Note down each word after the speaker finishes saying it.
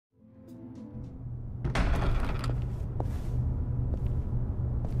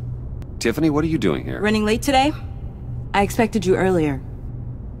Tiffany, what are you doing here? Running late today? I expected you earlier.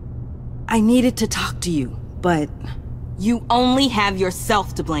 I needed to talk to you, but... You only have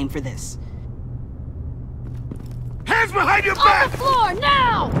yourself to blame for this. Hands behind your back! On the floor,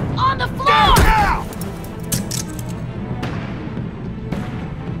 now! On the floor! Down now!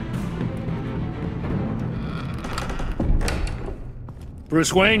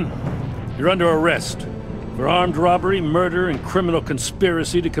 Bruce Wayne, you're under arrest for armed robbery, murder, and criminal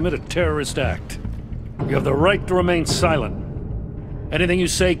conspiracy to commit a terrorist act. You have the right to remain silent. Anything you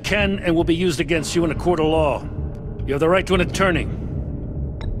say can and will be used against you in a court of law. You have the right to an attorney.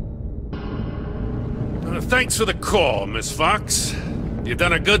 Thanks for the call, Miss Fox. You've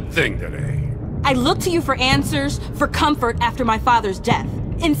done a good thing today. I looked to you for answers, for comfort after my father's death.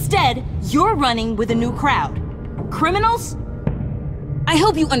 Instead, you're running with a new crowd. Criminals? I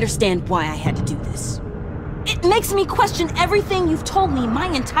hope you understand why I had to do this. It makes me question everything you've told me my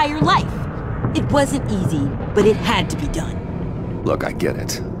entire life. It wasn't easy, but it had to be done. Look, I get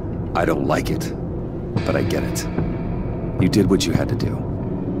it. I don't like it, but I get it. You did what you had to do.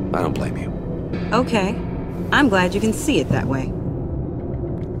 I don't blame you. Okay. I'm glad you can see it that way.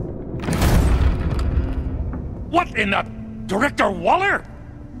 What in the... Director Waller?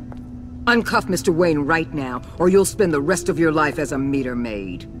 Uncuff Mr. Wayne right now, or you'll spend the rest of your life as a meter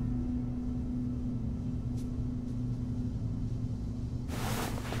maid.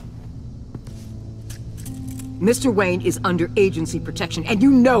 Mr. Wayne is under agency protection, and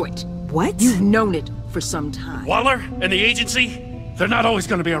you know it! What? You've known it for some time. Waller and the agency? They're not always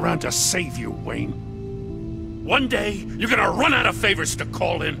gonna be around to save you, Wayne. One day, you're gonna run out of favors to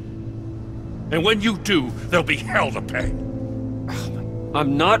call in. And when you do, there'll be hell to pay.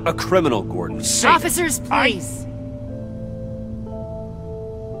 I'm not a criminal, Gordon. Officers, please.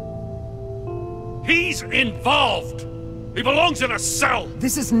 He's involved! He belongs in a cell!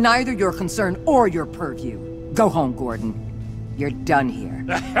 This is neither your concern or your purview. Go home, Gordon. You're done here.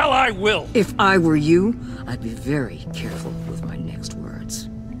 The hell I will! If I were you, I'd be very careful with my next words.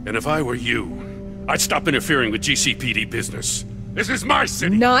 And if I were you, I'd stop interfering with GCPD business. This is my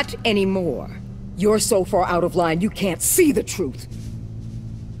city! Not anymore. You're so far out of line you can't see the truth.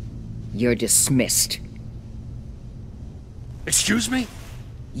 You're dismissed. Excuse me?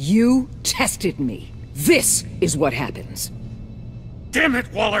 You tested me. This is what happens. Damn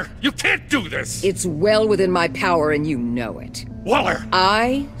it, Waller! You can't do this! It's well within my power and you know it. Waller!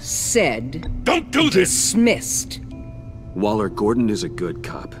 I said... Don't do this! Dismissed. Waller, Gordon is a good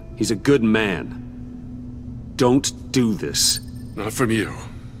cop. He's a good man. Don't do this. Not from you.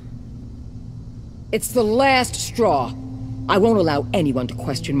 It's the last straw. I won't allow anyone to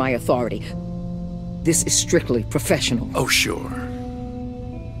question my authority. This is strictly professional. Oh, sure.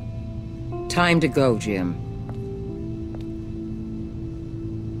 Time to go, Jim.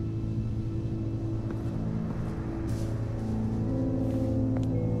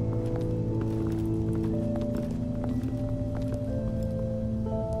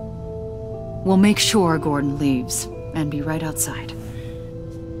 We'll make sure Gordon leaves, and be right outside.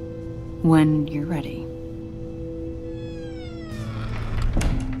 When you're ready.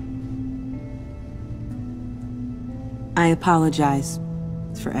 I apologize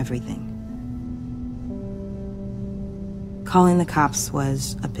for everything. Calling the cops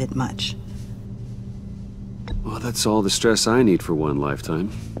was a bit much. Well, that's all the stress I need for one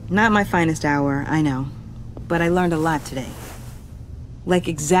lifetime. Not my finest hour, I know. But I learned a lot today. Like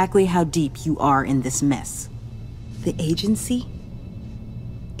exactly how deep you are in this mess. The agency?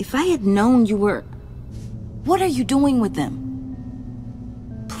 If I had known you were... What are you doing with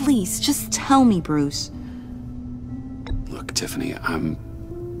them? Please, just tell me, Bruce. Look, Tiffany, I'm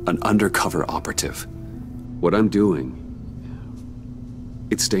an undercover operative. What I'm doing,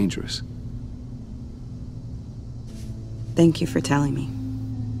 it's dangerous. Thank you for telling me.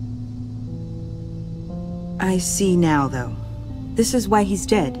 I see now, though. This is why he's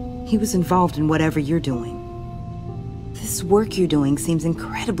dead. He was involved in whatever you're doing. This work you're doing seems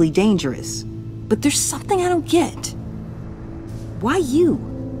incredibly dangerous. But there's something I don't get. Why you?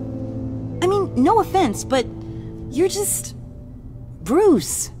 I mean, no offense, but you're just...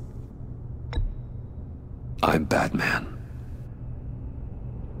 Bruce. I'm Batman.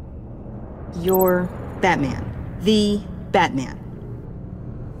 You're Batman. The Batman.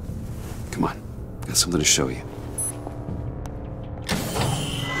 Come on, got something to show you.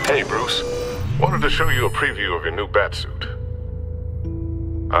 Hey, Bruce. Wanted to show you a preview of your new Batsuit.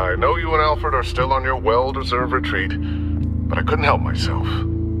 I know you and Alfred are still on your well-deserved retreat, but I couldn't help myself.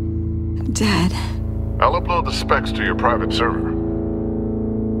 Dad. I'll upload the specs to your private server.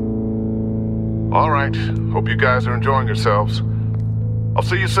 All right. Hope you guys are enjoying yourselves. I'll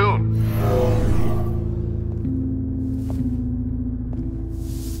see you soon.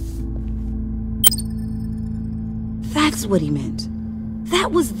 That's what he meant.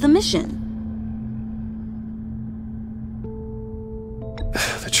 That was the mission.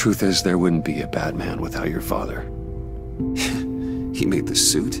 The truth is, there wouldn't be a Batman without your father. He made the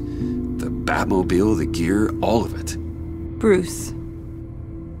suit, the Batmobile, the gear, all of it. Bruce.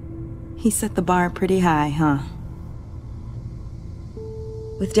 He set the bar pretty high, huh?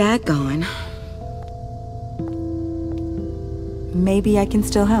 With Dad gone, maybe I can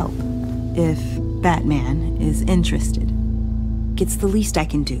still help. If Batman is interested. It's the least I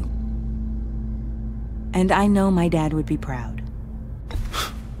can do. And I know my dad would be proud.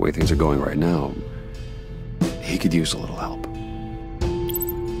 The way things are going right now, he could use a little help.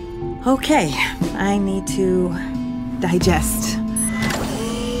 Okay, I need to digest.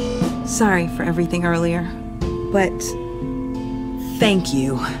 Sorry for everything earlier, but thank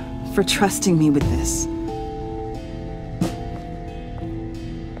you for trusting me with this.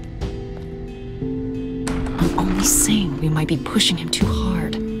 I'm only saying we might be pushing him too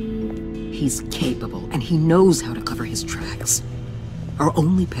hard. He's capable, and he knows how to cover his tracks. Our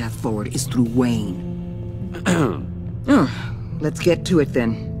only path forward is through Wayne. Let's get to it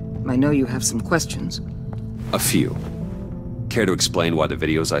then. I know you have some questions. A few. Care to explain why the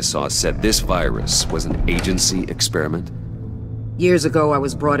videos I saw said this virus was an agency experiment? Years ago, I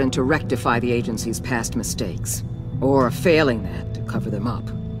was brought in to rectify the agency's past mistakes. Or failing that, to cover them up.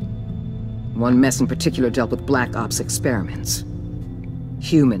 One mess in particular dealt with Black Ops experiments.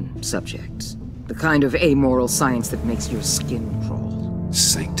 Human subjects. The kind of amoral science that makes your skin crawl.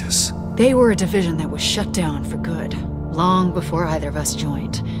 Sanctus. They were a division that was shut down for good, long before either of us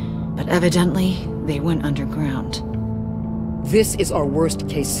joined. But evidently, they went underground. This is our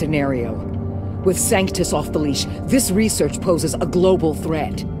worst-case scenario. With Sanctus off the leash, this research poses a global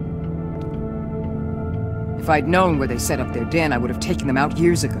threat. If I'd known where they set up their den, I would have taken them out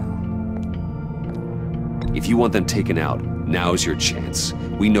years ago. If you want them taken out, now's your chance.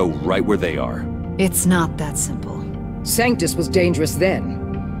 We know right where they are. It's not that simple. Sanctus was dangerous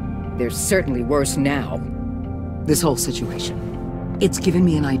then. They're certainly worse now. This whole situation, it's given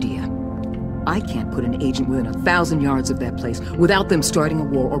me an idea. I can't put an agent within 1,000 yards of that place without them starting a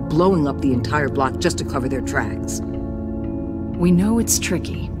war or blowing up the entire block just to cover their tracks. We know it's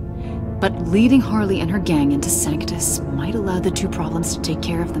tricky, but leading Harley and her gang into Sanctus might allow the two problems to take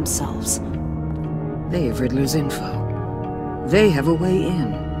care of themselves. They have Riddler's info. They have a way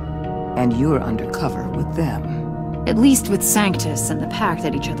in. And you're undercover with them. At least with Sanctus and the Pact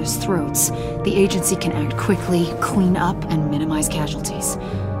at each other's throats, the agency can act quickly, clean up, and minimize casualties.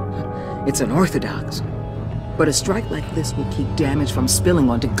 It's unorthodox. But a strike like this will keep damage from spilling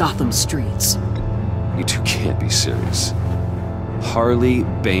onto Gotham's streets. You two can't be serious. Harley,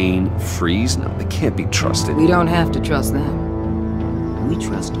 Bane, Freeze? No, they can't be trusted. We don't have to trust them. We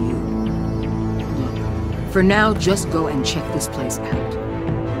trust you. Look, for now, just go and check this place out.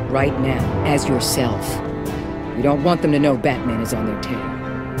 Right now, as yourself. You don't want them to know Batman is on their tail.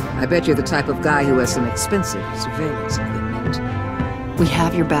 I bet you're the type of guy who has some expensive surveillance equipment. We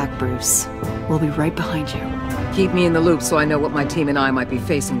have your back, Bruce. We'll be right behind you. Keep me in the loop so I know what my team and I might be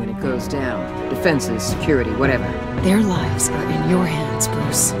facing when it goes down. Defenses, security, whatever. Their lives are in your hands,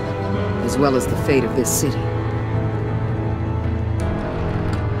 Bruce. As well as the fate of this city.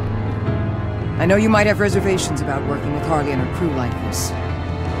 I know you might have reservations about working with Harley and her crew like this.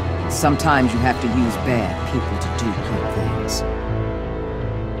 Sometimes you have to use bad people to do good things.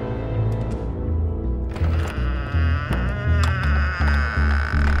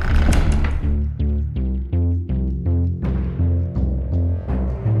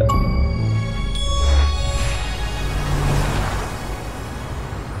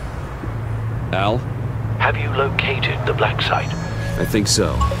 Al? Have you located the black site? I think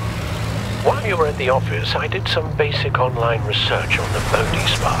so. While you were at the office, I did some basic online research on the Bodhi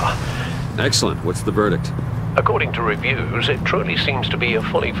Spa. Excellent. What's the verdict? According to reviews, it truly seems to be a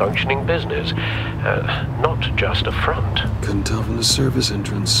fully functioning business, not just a front. Couldn't tell from the service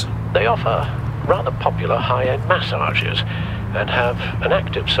entrance. They offer rather popular high-end massages and have an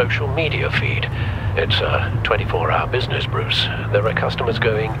active social media feed. It's a 24-hour business, Bruce. There are customers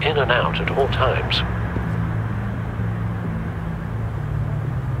going in and out at all times.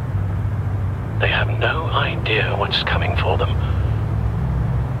 They have no idea what's coming for them.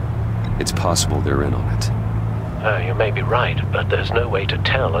 It's possible they're in on it. You may be right, but there's no way to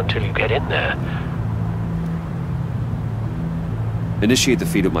tell until you get in there. Initiate the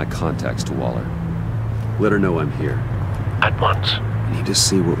feed of my contacts to Waller. Let her know I'm here. At once. I need to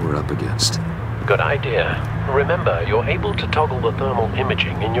see what we're up against. Good idea. Remember, you're able to toggle the thermal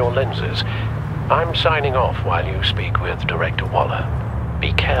imaging in your lenses. I'm signing off while you speak with Director Waller.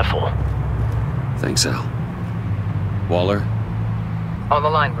 Be careful. Thanks, Al. Waller? On the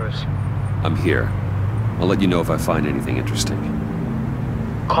line, Bruce. I'm here. I'll let you know if I find anything interesting.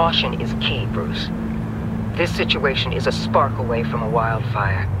 Caution is key, Bruce. This situation is a spark away from a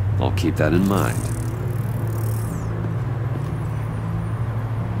wildfire. I'll keep that in mind.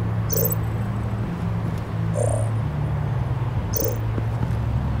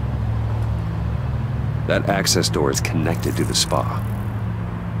 That access door is connected to the spa.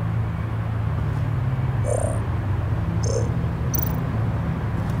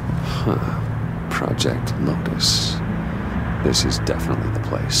 Huh. Project Lotus. This is definitely the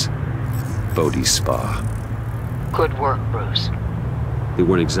place. Bodhi Spa. Good work, Bruce. They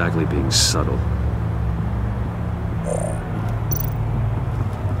weren't exactly being subtle.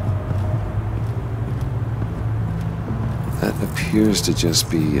 That appears to just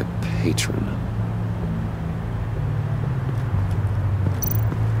be a patron.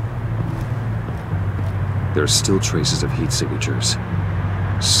 There are still traces of heat signatures.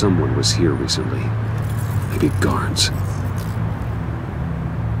 Someone was here recently. Maybe guards.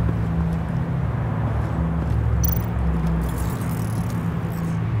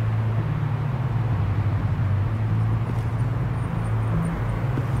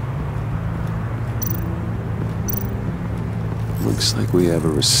 Looks like we have a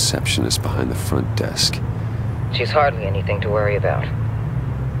receptionist behind the front desk. She's hardly anything to worry about.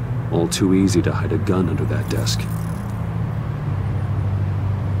 All too easy to hide a gun under that desk.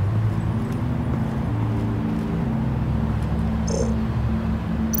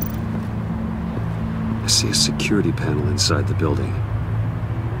 I see a security panel inside the building.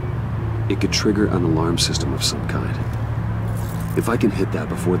 It could trigger an alarm system of some kind. If I can hit that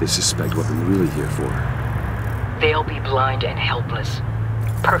before they suspect what I'm really here for. They'll be blind and helpless.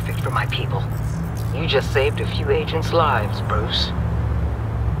 Perfect for my people. You just saved a few agents' lives, Bruce.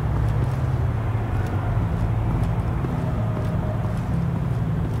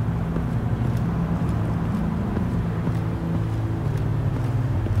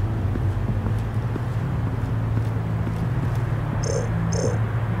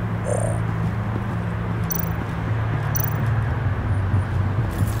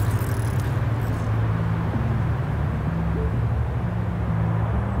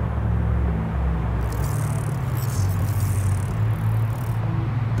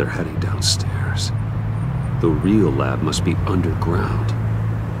 They're heading downstairs. The real lab must be underground.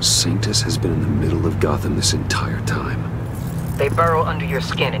 Sanctus has been in the middle of Gotham this entire time. They burrow under your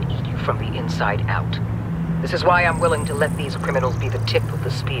skin and eat you from the inside out. This is why I'm willing to let these criminals be the tip of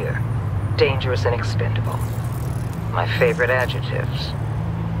the spear. Dangerous and expendable. My favorite adjectives.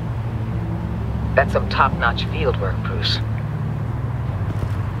 That's some top-notch field work, Bruce.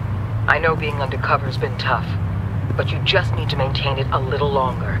 I know being undercover's been tough, but you just need to maintain it a little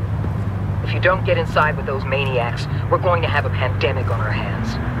longer. If you don't get inside with those maniacs, we're going to have a pandemic on our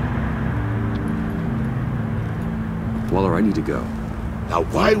hands. Waller, I need to go. Now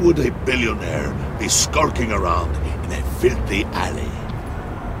why would a billionaire be skulking around in a filthy alley?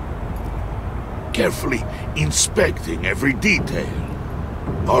 Carefully inspecting every detail.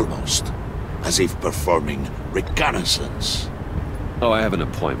 Almost as if performing reconnaissance. Oh, I have an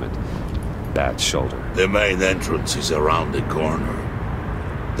appointment. Bad shoulder. The main entrance is around the corner.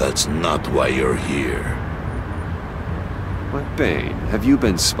 That's not why you're here. What, Bane? Have you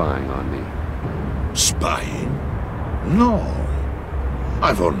been spying on me? Spying? No.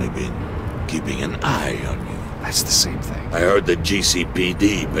 I've only been keeping an eye on you. That's the same thing. I heard the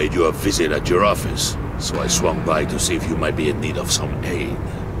GCPD paid you a visit at your office, so I swung by to see if you might be in need of some aid.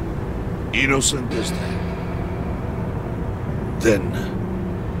 Innocent as that. Then,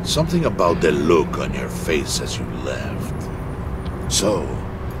 something about the look on your face as you left. So,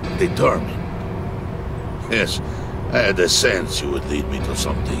 determined. Yes, I had a sense you would lead me to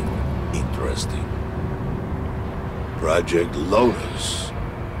something interesting. Project Lotus.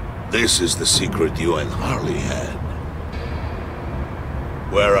 This is the secret you and Harley had.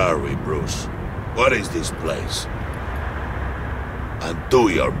 Where are we, Bruce? What is this place? And do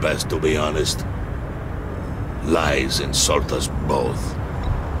your best to be honest. Lies insult us both.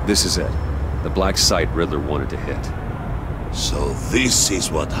 This is it. The black site Riddler wanted to hit. So this is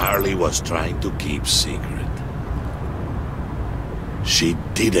what Harley was trying to keep secret. She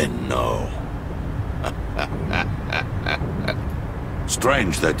didn't know.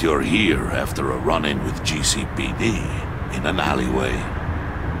 Strange that you're here after a run-in with GCPD in an alleyway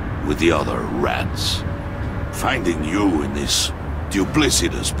with the other rats. Finding you in this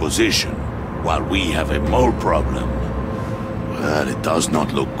duplicitous position while we have a mole problem. Well, it does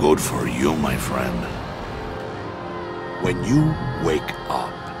not look good for you, my friend. When you wake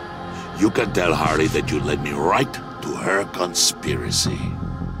up, you can tell Harley that you led me right to her conspiracy.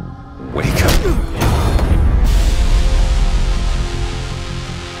 Wake up.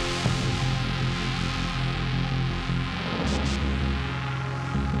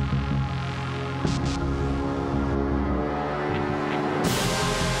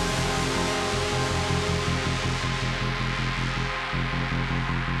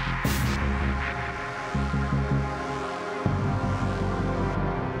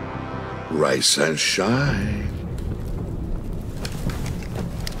 Rise and shine.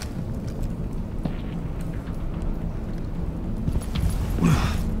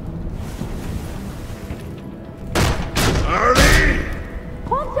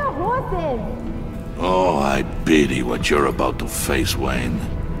 Hold your horses! Oh, I pity what you're about to face, Wayne.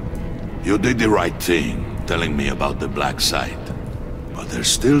 You did the right thing, telling me about the black site. But there's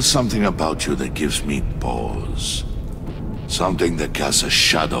still something about you that gives me pause. Something that casts a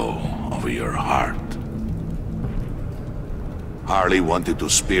shadow over your heart. Harley wanted to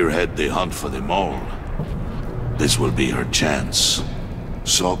spearhead the hunt for the mole. This will be her chance.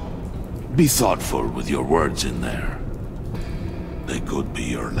 So, be thoughtful with your words in there. They could be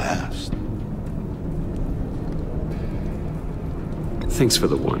your last. Thanks for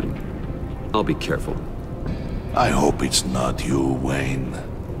the warning. I'll be careful. I hope it's not you, Wayne.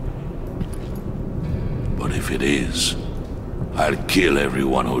 But if it is, I'll kill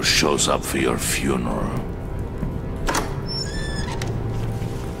everyone who shows up for your funeral.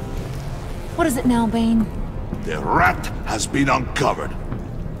 What is it now, Bane? The rat has been uncovered.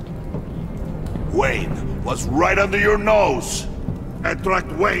 Wayne was right under your nose. I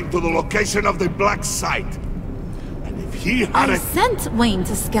tracked Wayne to the location of the black site. And if he had I sent Wayne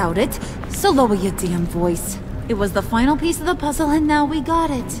to scout it, so lower your damn voice. It was the final piece of the puzzle and now we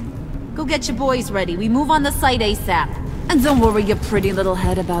got it. Go get your boys ready. We move on the site ASAP. And don't worry your pretty little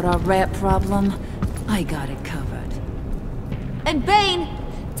head about our rat problem. I got it covered. And Bane,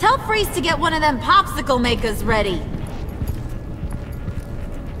 tell Freeze to get one of them popsicle makers ready.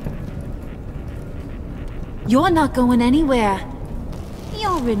 You're not going anywhere.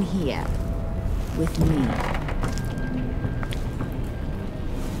 You're in here. With me.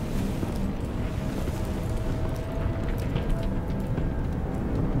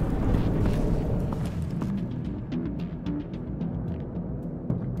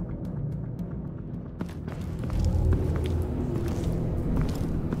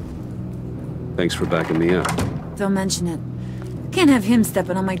 Thanks for backing me up. Don't mention it. Can't have him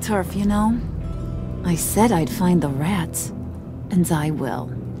stepping on my turf, you know? I said I'd find the rats. And I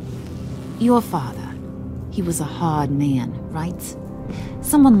will. Your father. He was a hard man, right?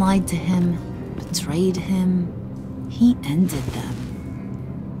 Someone lied to him, betrayed him. He ended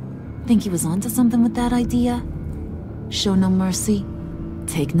them. Think he was onto something with that idea? Show no mercy?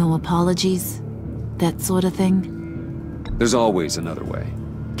 Take no apologies? That sort of thing? There's always another way.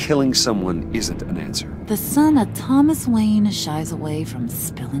 Killing someone isn't an answer. The son of Thomas Wayne shies away from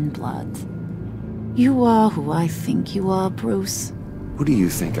spilling blood. You are who I think you are, Bruce. Who do you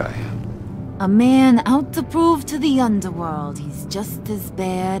think I am? A man out to prove to the underworld he's just as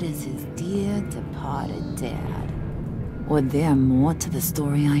bad as his dear departed dad. Or there more to the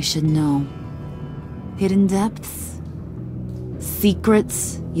story I should know. Hidden depths?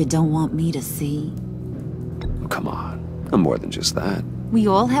 Secrets you don't want me to see? Oh, come on. I'm more than just that. We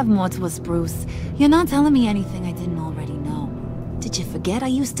all have more to us, Bruce. You're not telling me anything I didn't already know. Did you forget I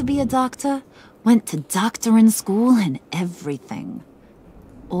used to be a doctor? Went to doctoring school and everything.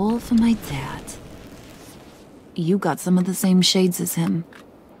 All for my dad. You got some of the same shades as him.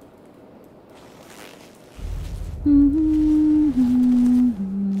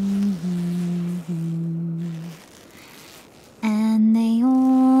 And they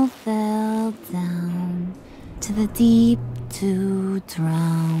all fell down to the deep to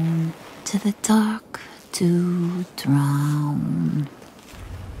drown, to the dark to drown.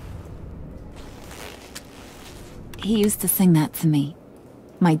 He used to sing that to me.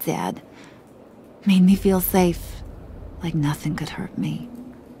 My dad. Made me feel safe. Like nothing could hurt me.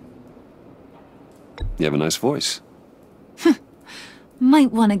 You have a nice voice.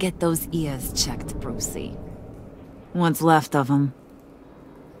 Might want to get those ears checked, Brucey. What's left of them.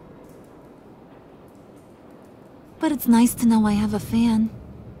 But it's nice to know I have a fan.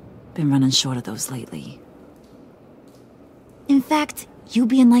 Been running short of those lately. In fact, you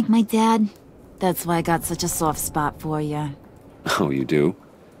being like my dad, that's why I got such a soft spot for you. Oh, you do?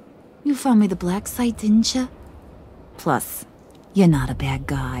 You found me the black site, didn't you? Plus, you're not a bad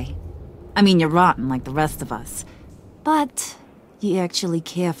guy. I mean, you're rotten like the rest of us. But you actually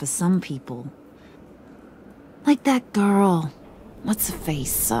care for some people. Like that girl. What's her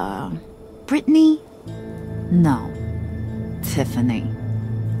face? Brittany? No. Tiffany.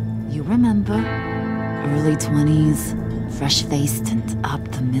 You remember? Early 20s, fresh-faced and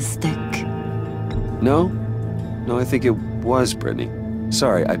optimistic. No? No, I think it was Brittany.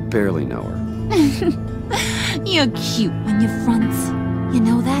 Sorry, I barely know her. You're cute when you're friends. You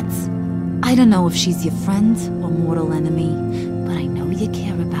know that? I don't know if she's your friend or mortal enemy, but I know you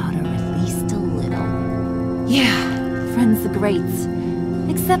care about her at least a little. Yeah, friends are great.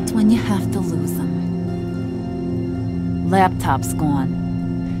 Except when you have to lose them. Laptop's gone.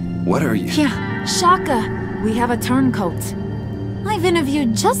 What are you? Yeah, shocker. We have a turncoat. I've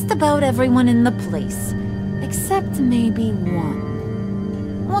interviewed just about everyone in the place. Except maybe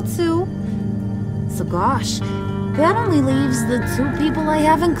one. Or two. So gosh, that only leaves the two people I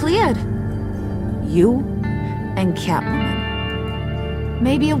haven't cleared. You and Catwoman.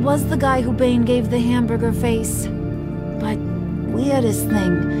 Maybe it was the guy who Bane gave the hamburger face. But weirdest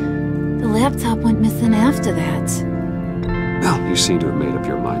thing, the laptop went missing after that. Well, you seem to have made up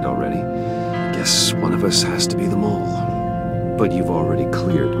your mind already. Guess one of us has to be the mole. But you've already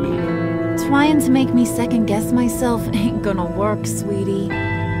cleared me. Trying to make me second-guess myself ain't gonna work, sweetie.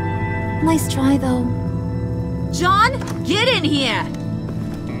 Nice try, though. John, get in here!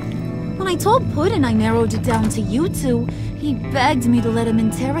 When I told Puddin' I narrowed it down to you two, he begged me to let him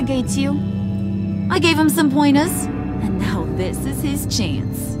interrogate you. I gave him some pointers, and now this is his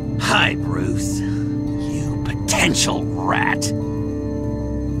chance. Hi, Bruce. You potential rat.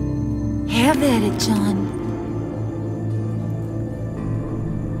 Have at it, John.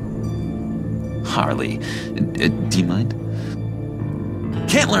 Harley, do you mind?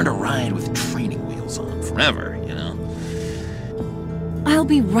 Can't learn to ride with training wheels on forever, you know? I'll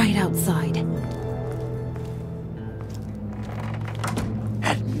be right outside.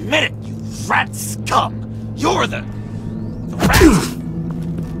 Admit it, you rat scum! You're the rat!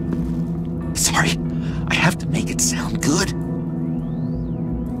 Sorry, I have to make it sound good.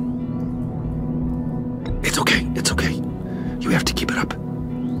 It's okay, it's okay. You have to keep it up.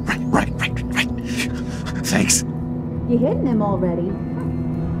 Right. Thanks. You're hitting him already.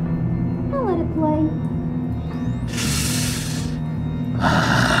 I'll let it play.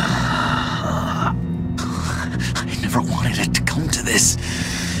 I never wanted it to come to this.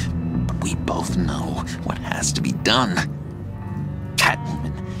 But we both know what has to be done.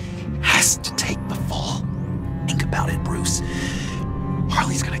 Catwoman has to take the fall. Think about it, Bruce.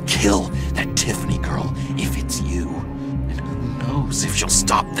 Harley's gonna kill that Tiffany girl if it's you. And who knows if she'll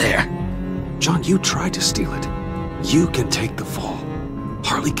stop there. John, you tried to steal it. You can take the fall.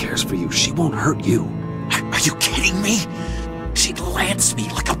 Harley cares for you. She won't hurt you. Are you kidding me? She'd lance me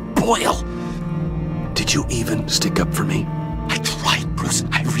like a boil. Did you even stick up for me? I tried, Bruce.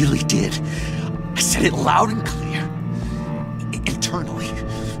 I really did. I said it loud and clear. Internally.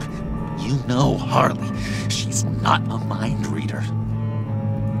 You know Harley. She's not a mind reader.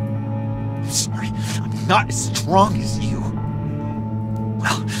 I'm sorry. I'm not as strong as you.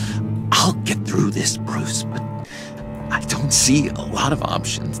 Well, I'll get through this, Bruce, but I don't see a lot of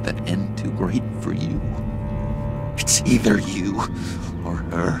options that end too great for you. It's either you or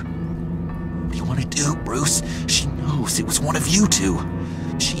her. What do you want to do, Bruce? She knows it was one of you two.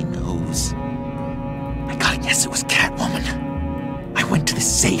 She knows. I gotta guess it was Catwoman. I went to the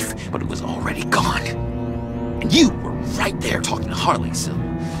safe, but it was already gone. And you were right there talking to Harley, so...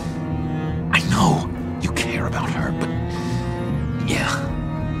 I know you care about her, but... yeah.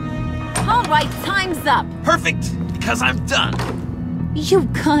 All right, time's up. Perfect, because I'm done. You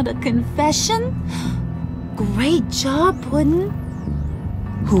got a confession? Great job, Puddin'.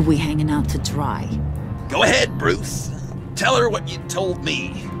 Who we hanging out to dry? Go ahead, Bruce. Tell her what you told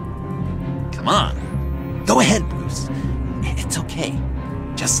me. Come on. Go ahead, Bruce. It's okay.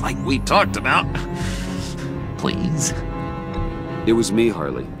 Just like we talked about. Please. It was me,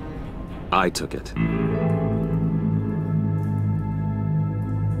 Harley. I took it.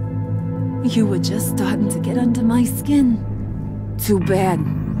 You were just starting to get under my skin. Too bad.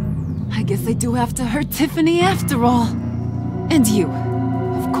 I guess I do have to hurt Tiffany after all. And you,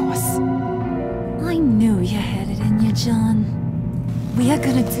 of course. I knew you had it in you, John. We are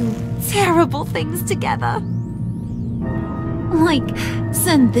gonna do terrible things together. Like,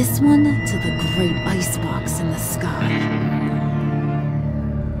 send this one to the great icebox in the sky.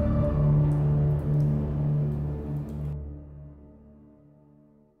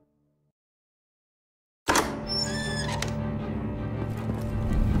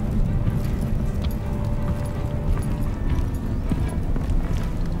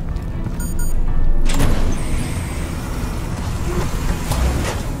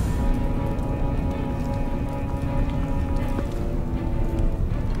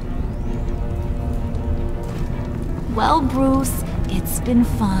 It's been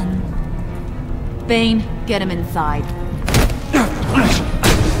fun. Bane, get him inside.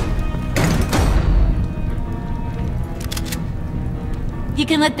 You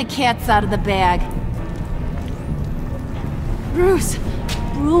can let the cats out of the bag. Bruce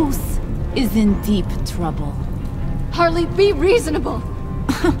is in deep trouble. Harley, be reasonable.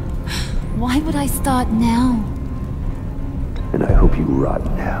 Why would I start now? And I hope you rot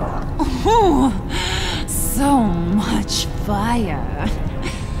now. Oh, so much fire.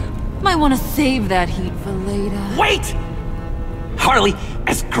 Might want to save that heat for later. Wait! Harley,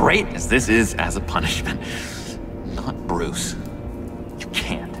 as great as this is as a punishment, not Bruce. You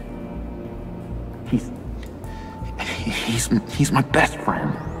can't. He's my best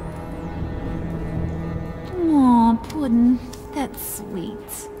friend. Aw, Puddin', that's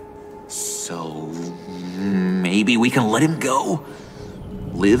sweet. So, maybe we can let him go?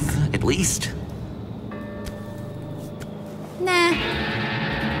 Live, at least? Nah.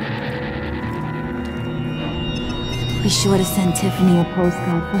 Be sure to send Tiffany a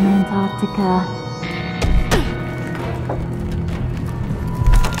postcard from Antarctica.